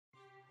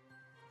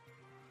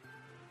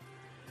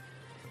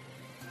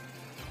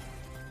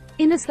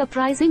In a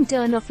surprising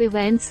turn of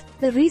events,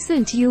 the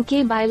recent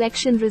UK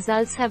by-election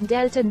results have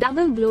dealt a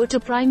double blow to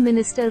Prime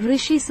Minister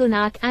Rishi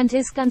Sunak and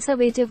his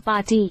Conservative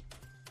Party.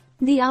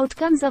 The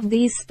outcomes of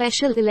these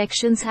special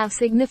elections have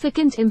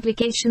significant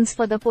implications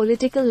for the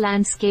political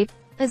landscape,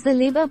 as the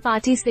Labour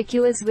Party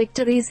secures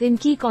victories in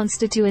key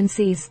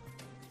constituencies.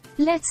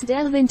 Let's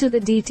delve into the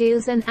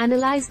details and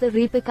analyze the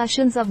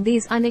repercussions of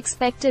these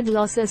unexpected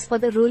losses for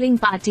the ruling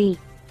party.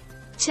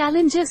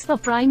 Challenges for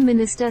Prime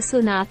Minister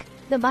Sunak.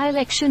 The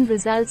by-election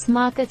results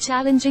mark a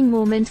challenging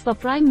moment for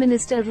Prime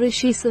Minister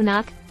Rishi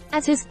Sunak,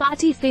 as his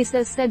party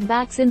faces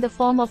setbacks in the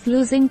form of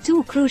losing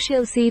two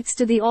crucial seats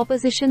to the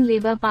opposition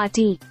Labour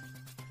Party.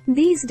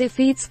 These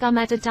defeats come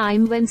at a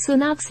time when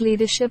Sunak's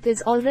leadership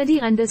is already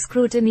under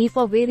scrutiny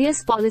for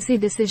various policy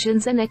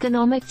decisions and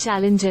economic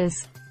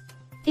challenges.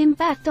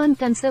 Impact on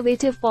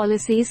Conservative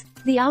policies.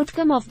 The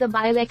outcome of the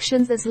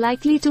by-elections is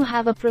likely to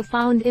have a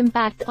profound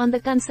impact on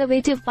the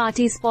Conservative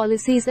Party's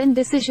policies and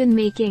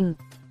decision-making.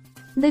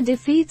 The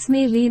defeats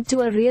may lead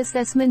to a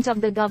reassessment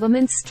of the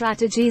government's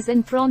strategies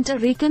and prompt a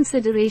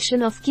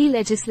reconsideration of key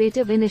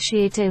legislative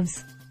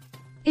initiatives.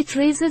 It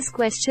raises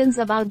questions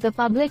about the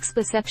public's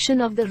perception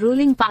of the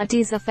ruling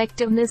party's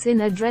effectiveness in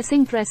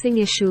addressing pressing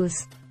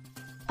issues.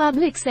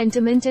 Public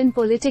sentiment and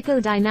political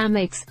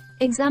dynamics.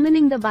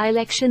 Examining the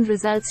by-election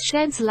results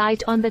sheds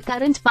light on the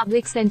current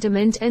public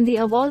sentiment and the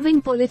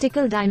evolving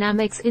political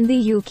dynamics in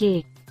the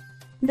UK.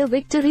 The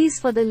victories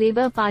for the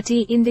Labour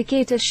Party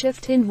indicate a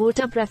shift in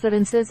voter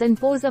preferences and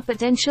pose a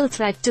potential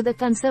threat to the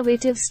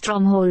Conservative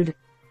stronghold.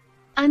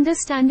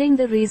 Understanding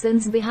the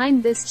reasons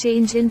behind this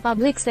change in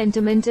public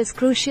sentiment is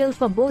crucial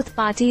for both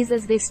parties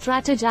as they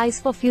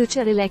strategize for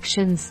future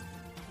elections.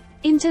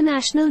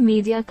 International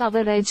media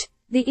coverage.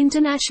 The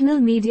international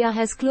media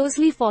has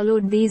closely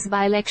followed these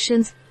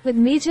by-elections, with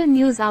major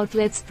news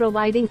outlets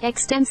providing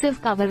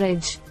extensive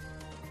coverage.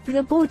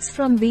 Reports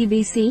from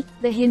BBC,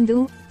 The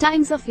Hindu,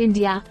 Times of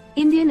India,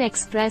 Indian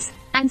Express,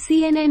 and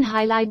CNN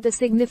highlight the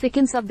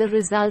significance of the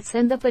results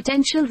and the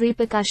potential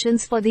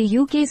repercussions for the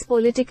UK's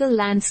political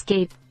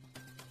landscape.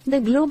 The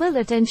global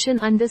attention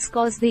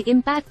underscores the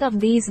impact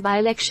of these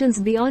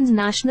by-elections beyond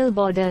national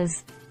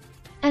borders.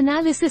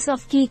 Analysis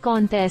of key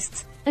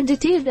contests. A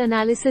detailed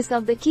analysis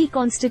of the key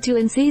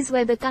constituencies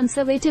where the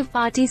Conservative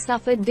Party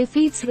suffered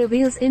defeats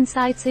reveals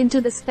insights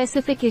into the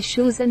specific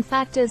issues and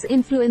factors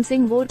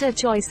influencing voter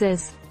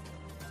choices.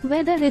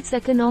 Whether it's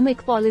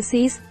economic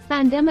policies,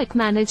 pandemic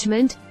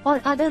management, or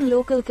other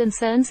local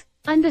concerns,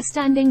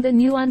 understanding the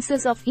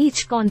nuances of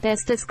each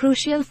contest is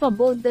crucial for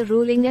both the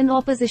ruling and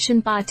opposition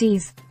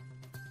parties.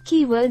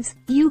 Keywords: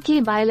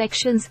 UK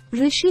by-elections,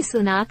 Rishi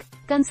Sunak,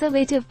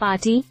 Conservative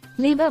Party,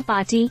 Labour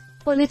Party,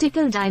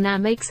 political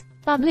dynamics,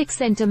 public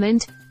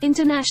sentiment,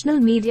 international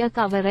media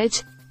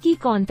coverage, key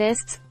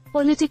contests,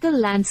 political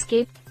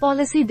landscape,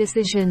 policy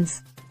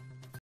decisions.